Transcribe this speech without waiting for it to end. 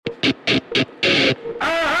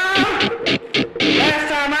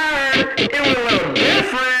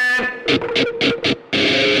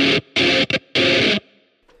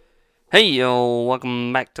Hey yo,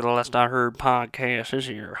 welcome back to the Last I Heard podcast. This is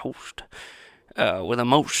your host, with the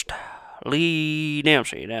most, Lee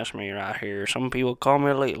Dempsey. That's me right here. Some people call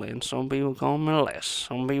me Leland, some people call me Les,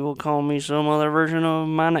 some people call me some other version of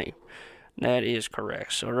my name. That is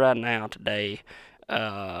correct. So right now, today,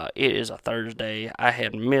 it is a Thursday. I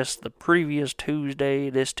had missed the previous Tuesday,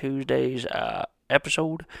 this Tuesday's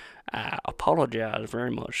episode. I apologize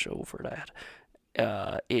very much so for that.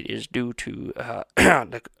 It is due to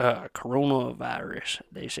the coronavirus,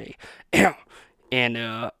 they say. And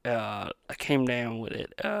I came down with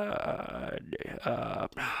it.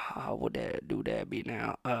 Would that be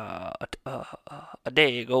now? A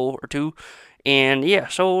day ago or two, and yeah.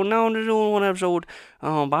 So now I'm just doing one episode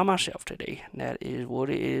by myself today. That is what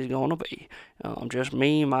it is gonna be. Just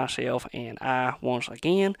me, myself, and I once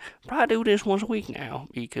again. Probably do this once a week now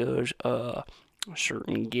because a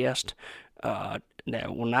certain guest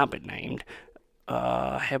that will not be named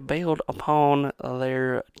have bailed upon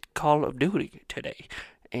their Call of Duty today,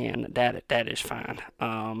 and that is fine.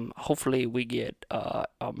 Hopefully we get a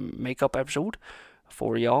makeup episode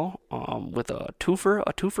for y'all with a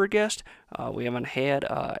twofer guest. We haven't had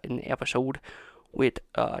an episode with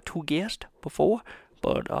two guests before,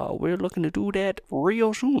 but we're looking to do that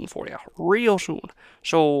real soon for you, real soon.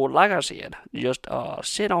 So, like I said, just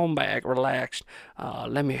sit on back, relax.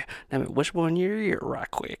 Let me whisper in your ear right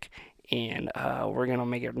quick, and we're gonna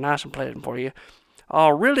make it nice and pleasant for you.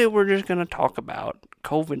 Really, we're just gonna talk about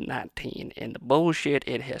COVID-19 and the bullshit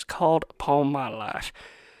it has called upon my life.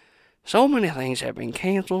 So many things have been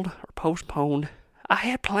canceled or postponed. I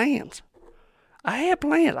had plans. I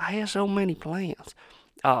had so many plans.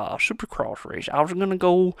 Supercross race. I was gonna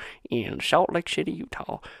go in Salt Lake City,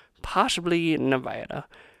 Utah, possibly Nevada,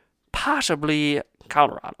 possibly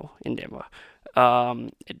Colorado in Denver.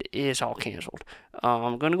 It is all canceled.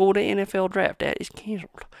 I'm gonna go to the NFL draft. That is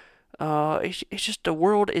canceled. It's just the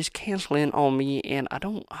world is canceling on me, and I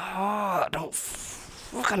don't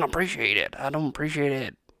fucking appreciate it. I don't appreciate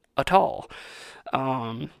it at all.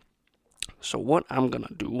 Um, so what I'm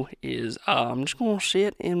gonna do is I'm just gonna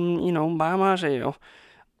sit and by myself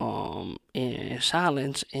in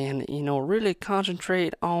silence and really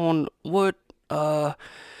concentrate on what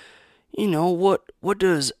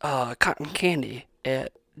does cotton candy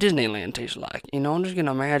at Disneyland taste like. I'm just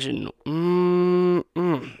gonna imagine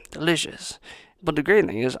delicious. But the great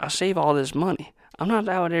thing is I save all this money. I'm not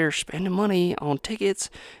out there spending money on tickets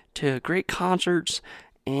to great concerts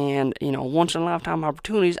and once in a lifetime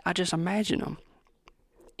opportunities. I just imagine them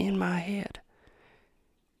in my head.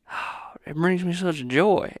 It brings me such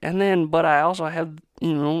joy. And then, but I also have,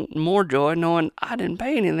 more joy knowing I didn't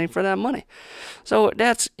pay anything for that money. So I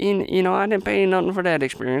didn't pay nothing for that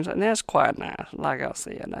experience, and that's quite nice, like I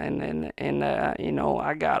said. And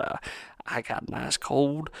I got a nice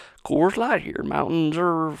cold Coors Light here. Mountains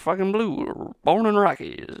are fucking blue. Born in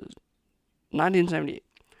Rockies, 1978.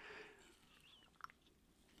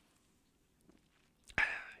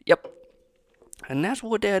 Yep. And that's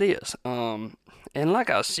what that is. And like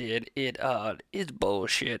I said, it's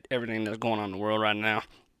bullshit. Everything that's going on in the world right now,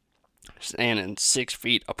 standing 6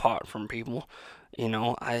 feet apart from people. You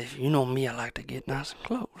know me. I like to get nice and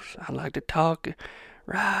close. I like to talk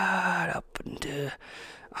right up until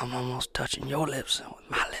I'm almost touching your lips with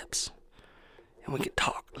my lips, and we can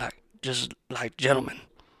talk just like gentlemen.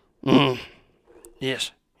 Mm.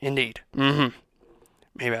 Yes, indeed. Mm-hmm.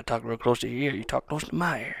 Maybe I talk real close to your ear. You talk close to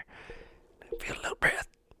my ear. Feel a little breath.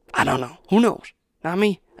 I don't know. Who knows? Not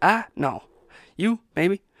me. I know. You,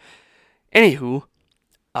 maybe. Anywho,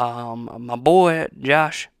 my boy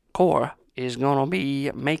Josh Cora is gonna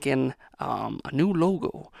be making a new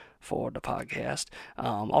logo for the podcast.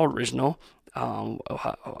 All original.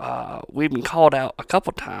 We've been called out a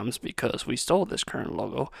couple times because we stole this current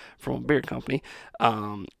logo from a beer company.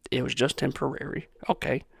 It was just temporary.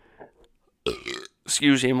 Okay.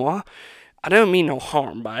 Excuse me, moi. I don't mean no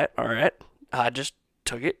harm by it. All right. I just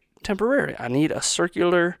took it temporary. I need a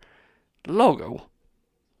circular logo,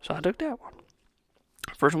 so I took that one.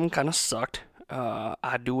 First one kind of sucked.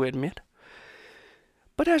 I do admit,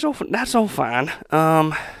 but that's all fine.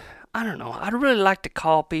 I don't know. I'd really like to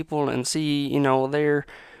call people and see, their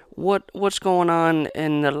what's going on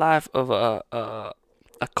in the life of a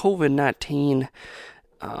COVID-19,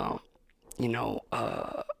 uh, you know,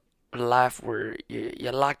 uh, life where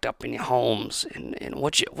you're locked up in your homes and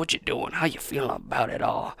what you doing, how you feeling about it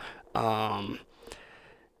all. Um,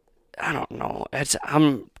 I don't know.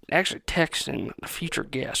 I'm actually texting a future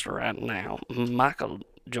guest right now, Michael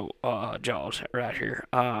Jaws, right here.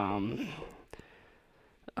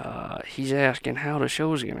 He's asking how the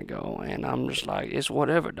show's gonna go, and I'm just like, it's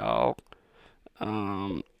whatever, dog.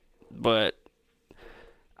 Um, But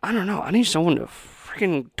I don't know. I need someone to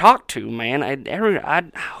freaking talk to, man.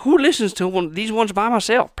 Who listens to these ones by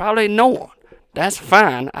myself? Probably no one. That's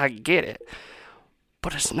fine. I get it.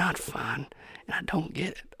 But it's not fun, and I don't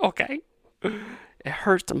get it. Okay? It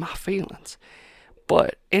hurts my feelings.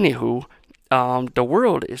 But anywho, the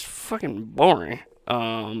world is fucking boring.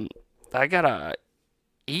 I gotta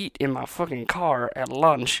eat in my fucking car at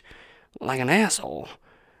lunch like an asshole.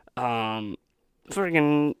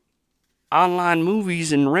 Freaking online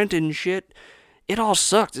movies and renting shit. It all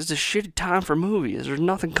sucks. It's a shitty time for movies. There's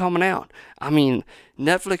nothing coming out. I mean,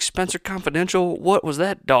 Netflix Spencer Confidential, what was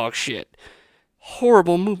that dog shit?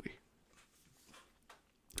 Horrible movie.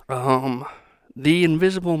 The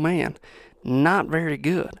Invisible Man, not very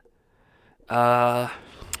good. What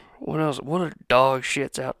else? What are dog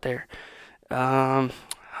shits out there?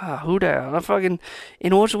 Who the I fucking,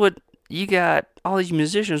 what's what you got? All these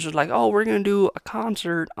musicians are like, oh, we're gonna do a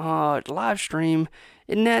concert, live stream.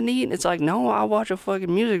 Isn't that neat? And it's like, no, I watch a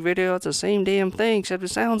fucking music video. It's the same damn thing, except it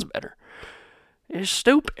sounds better. It's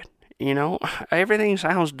stupid, you know. Everything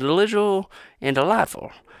sounds delightful and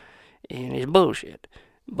delightful, and it's bullshit.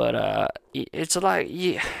 But it's like,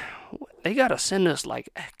 yeah, they gotta send us like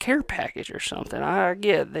a care package or something. I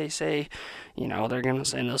get they say, they're gonna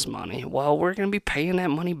send us money. Well, we're gonna be paying that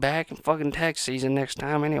money back in fucking tax season next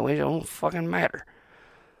time anyway. It don't fucking matter.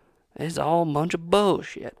 It's all a bunch of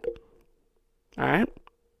bullshit. Alright?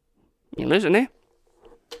 You listening?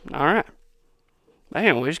 Alright.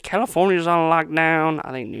 Anyways, California's on lockdown.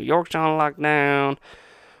 I think New York's on lockdown.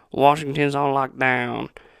 Washington's on lockdown.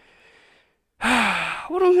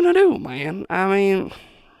 What am I gonna do, man? I mean,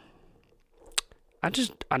 I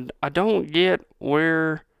don't get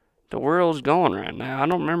where the world's going right now. I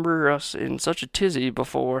don't remember us in such a tizzy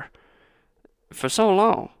before for so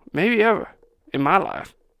long, maybe ever in my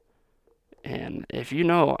life. And if you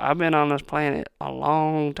know, I've been on this planet a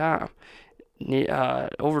long time,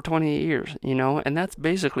 over 20 years, and that's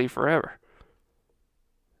basically forever.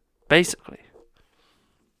 Basically.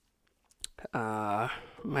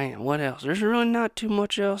 Man, what else? There's really not too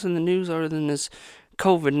much else in the news other than this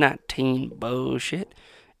COVID-19 bullshit.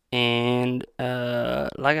 And,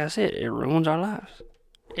 like I said, it ruins our lives.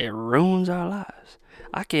 It ruins our lives.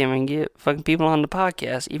 I can't even get fucking people on the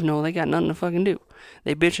podcast, even though they got nothing to fucking do.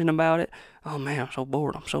 They bitching about it. Oh man, I'm so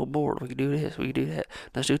bored. I'm so bored. We could do this. We could do that.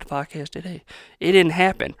 Let's do the podcast today. It didn't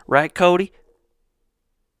happen, right, Cody?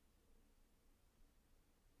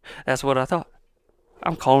 That's what I thought.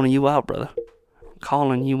 I'm calling you out, brother. I'm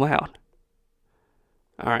calling you out.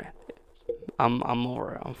 All right. I'm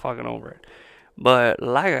over it. I'm fucking over it. But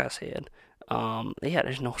like I said, yeah,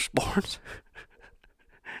 there's no sports.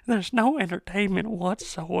 There's no entertainment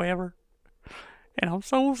whatsoever. And I'm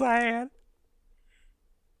so sad.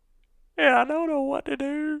 And I don't know what to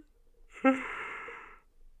do.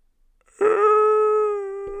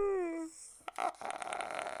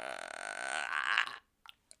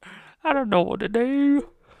 I don't know what to do.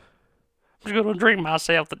 I'm just gonna drink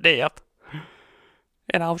myself to death.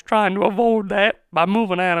 And I was trying to avoid that by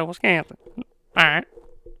moving out of Wisconsin. Alright.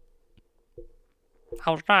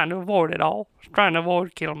 I was trying to avoid it all. I was trying to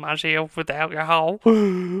avoid killing myself with alcohol.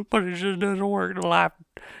 But it just doesn't work. Life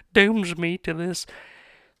dooms me to this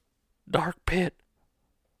dark pit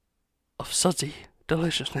of sudsy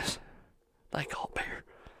deliciousness they call beer.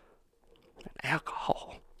 And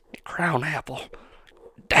alcohol. And Crown Apple.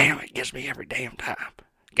 Damn, it gets me every damn time.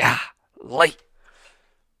 Golly.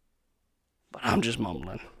 But I'm just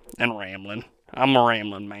mumbling and rambling. I'm a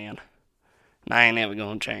rambling man. And I ain't ever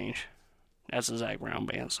gonna change. That's a Zac Brown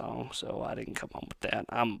Band song, so I didn't come up with that.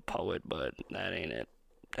 I'm a poet, but that ain't it.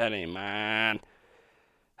 That ain't mine.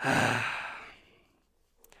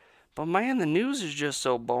 But man, the news is just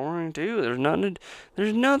so boring too.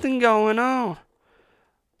 There's nothing going on.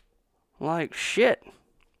 Like shit.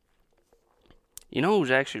 You know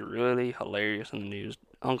who's actually really hilarious in the news?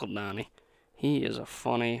 Uncle Donnie. He is a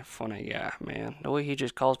funny, funny guy, man. The way he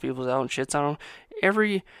just calls people out and shits on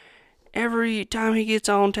them. Every time he gets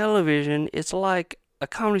on television, it's like a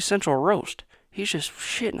Comedy Central roast. He's just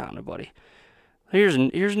shitting on everybody. Here's a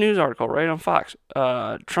news article right on Fox.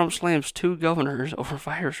 Trump slams 2 governors over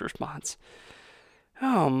virus response.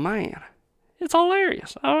 Oh, man. It's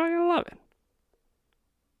hilarious. I love it.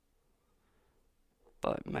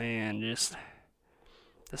 But, man, just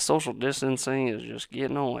the social distancing is just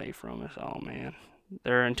getting away from us all, man.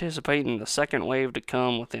 They're anticipating the second wave to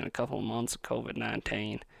come within a couple of months of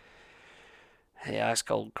COVID-19. Hey, ice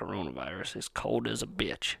cold coronavirus. It's cold as a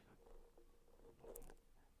bitch.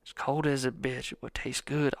 It's cold as a bitch. It would taste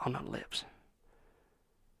good on the lips.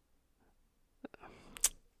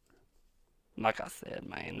 like I said,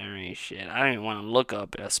 man, there ain't shit. I don't even want to look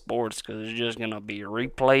up at sports because it's just gonna be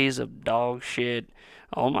replays of dog shit.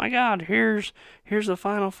 Oh my God, here's the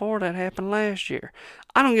Final Four that happened last year.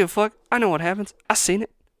 I don't give a fuck. I know what happens. I seen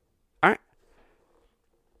it. All right,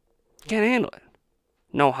 can't handle it.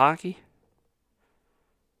 No hockey.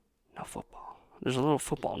 No football. There's a little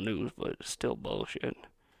football news, but it's still bullshit.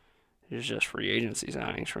 It's just free agency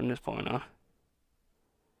signings from this point on.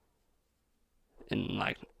 And,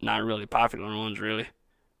 like, not really popular ones, really.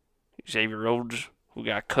 Xavier Rhodes, who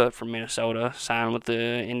got cut from Minnesota, signed with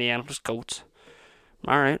the Indianapolis Colts.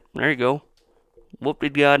 Alright, there you go. What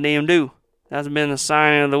did goddamn do? That's been the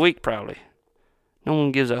signing of the week, probably. No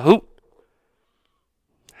one gives a hoot.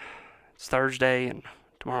 It's Thursday, and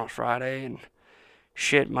tomorrow's Friday, and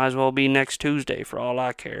shit might as well be next Tuesday for all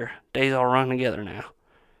I care. Days all run together now.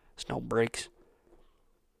 There's no breaks.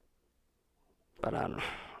 But I don't,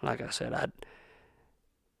 like I said,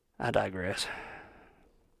 I digress.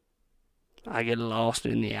 I get lost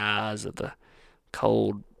in the eyes of the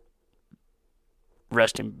cold,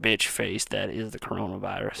 resting bitch face that is the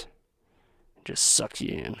coronavirus. It just sucks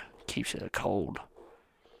you in, keeps you cold.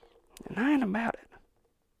 And I ain't about it.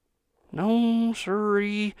 No,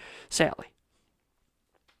 sirree, Sally.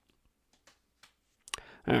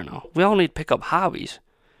 I don't know. We all need to pick up hobbies.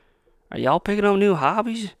 Are y'all picking up new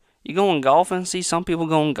hobbies? You going golfing? See some people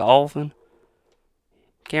going golfing.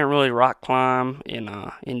 Can't really rock climb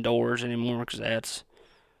indoors anymore because that's,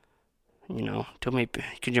 too many.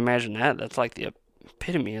 Could you imagine that? That's like the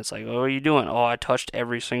epitome. It's like, what are you doing? Oh, I touched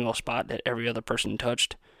every single spot that every other person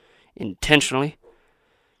touched intentionally.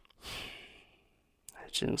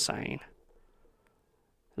 It's insane.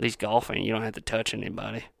 At least golfing, you don't have to touch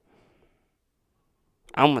anybody.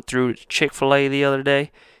 I went through Chick-fil-A the other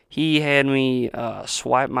day. He had me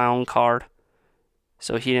swipe my own card,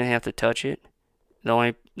 so he didn't have to touch it.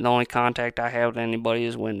 The only contact I have with anybody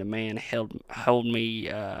is when the man held me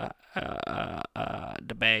the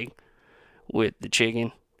bag with the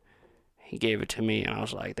chicken. He gave it to me, and I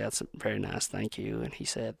was like, "That's very nice, thank you." And he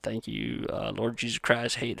said, "Thank you, Lord Jesus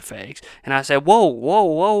Christ, hate the fags." And I said, "Whoa,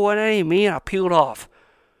 what ain't me?" And I peeled off.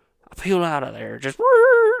 I peeled out of there, just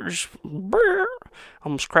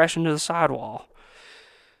almost crashing to the sidewall.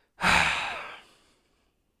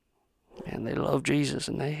 Man, they love Jesus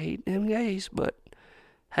and they hate them gays, but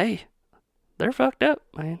hey, they're fucked up,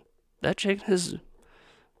 man. That chicken is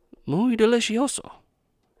muy delicioso,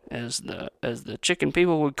 as the chicken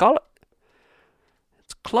people would call it.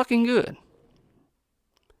 It's clucking good.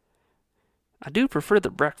 I do prefer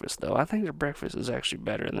the breakfast, though. I think the breakfast is actually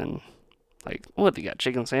better than, like, what, they got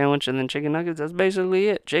chicken sandwich and then chicken nuggets? That's basically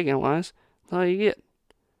it, chicken-wise. That's all you get.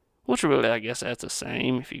 Which really, I guess that's the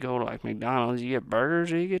same. If you go to, like, McDonald's, you get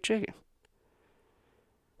burgers or you get chicken.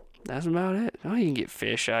 That's about it. Oh, you can get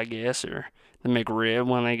fish, I guess, or the McRib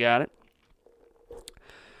when they got it.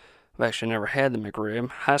 I've actually never had the McRib.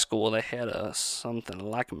 High school, they had something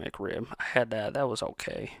like a McRib. I had that. That was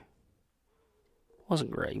okay.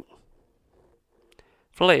 Wasn't great.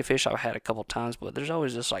 Filet fish I've had a couple times, but there's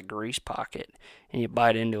always this, like, grease pocket, and you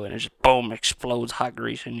bite into it, and it just, boom, explodes hot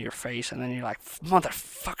grease into your face, and then you're like,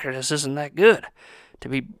 motherfucker, this isn't that good to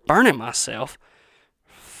be burning myself.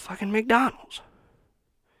 Fucking McDonald's.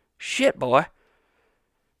 Shit, boy.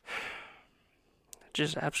 It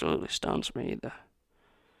just absolutely stuns me,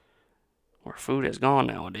 where food has gone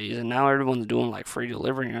nowadays, and now everyone's doing, like, free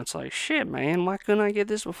delivery, and it's like, shit, man, why couldn't I get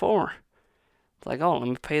this before? It's like, oh, let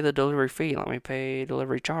me pay the delivery fee, let me pay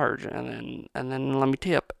delivery charge, and then let me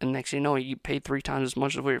tip, and next thing you know, you pay 3 times as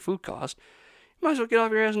much as what your food costs. You might as well get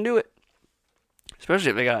off your ass and do it. Especially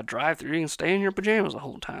if they got a drive-thru, you can stay in your pajamas the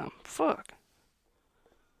whole time. Fuck.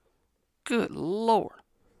 Good Lord.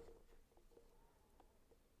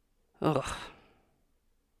 Ugh.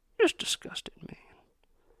 Just disgusted, man.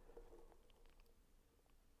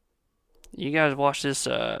 You guys watch this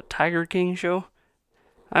Tiger King show?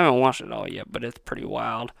 I haven't watched it all yet, but it's pretty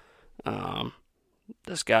wild.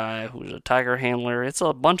 This guy who's a tiger handler, it's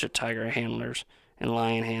a bunch of tiger handlers and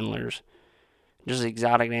lion handlers. Just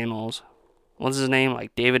exotic animals. What's his name?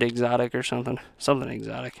 Like David Exotic or something? Something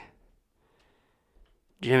exotic.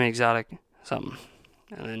 Jim Exotic, something.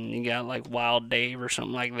 And then you got like Wild Dave or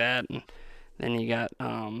something like that. And then you got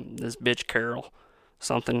this bitch Carol.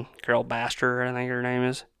 Something. Carol Baster, I think her name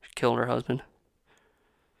is. She killed her husband.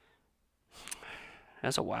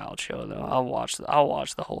 That's a wild show, though. I'll watch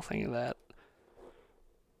the whole thing of that.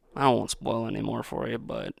 I won't spoil any more for you,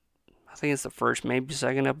 but I think it's the first, maybe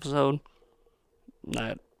second episode.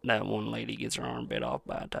 That one lady gets her arm bit off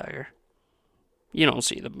by a tiger. You don't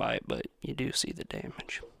see the bite, but you do see the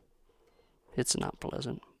damage. It's not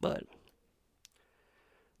pleasant, but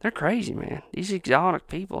They're crazy, man. These exotic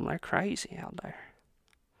people, they're crazy out there.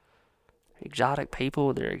 Exotic people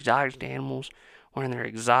with their exotic animals, wearing their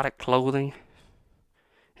exotic clothing.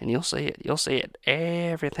 And you'll see it. You'll see it.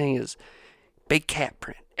 Everything is big cat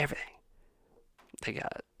print. Everything. They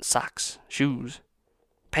got socks, shoes,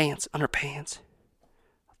 pants, underpants,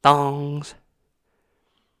 thongs,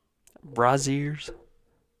 brassiers,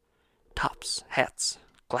 tops, hats,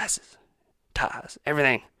 glasses, ties,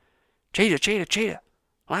 everything. Cheetah, cheetah, cheetah.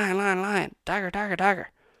 Lion, lion, lion. Tiger, tiger,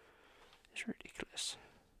 tiger. It's ridiculous.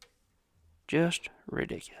 Just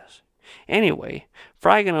ridiculous. Anyway,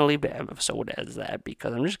 probably going to leave the episode as that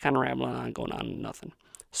because I'm just kind of rambling on, going on and nothing.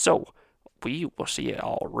 So, we will see you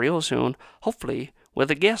all real soon, hopefully with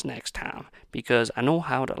a guest next time, because I know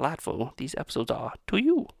how delightful these episodes are to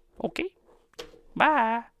you. Okay?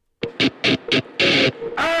 Bye.